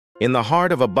In the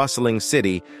heart of a bustling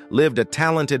city lived a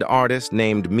talented artist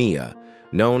named Mia,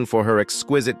 known for her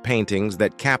exquisite paintings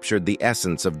that captured the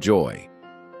essence of joy.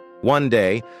 One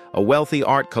day, a wealthy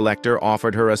art collector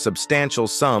offered her a substantial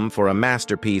sum for a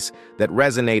masterpiece that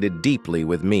resonated deeply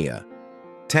with Mia.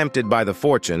 Tempted by the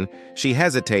fortune, she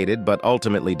hesitated but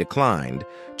ultimately declined,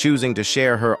 choosing to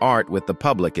share her art with the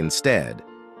public instead.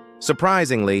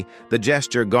 Surprisingly, the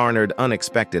gesture garnered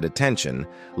unexpected attention,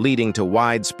 leading to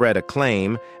widespread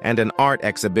acclaim and an art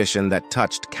exhibition that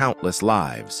touched countless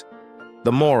lives.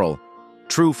 The moral: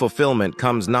 true fulfillment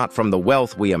comes not from the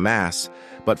wealth we amass,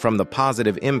 but from the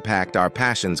positive impact our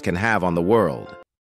passions can have on the world.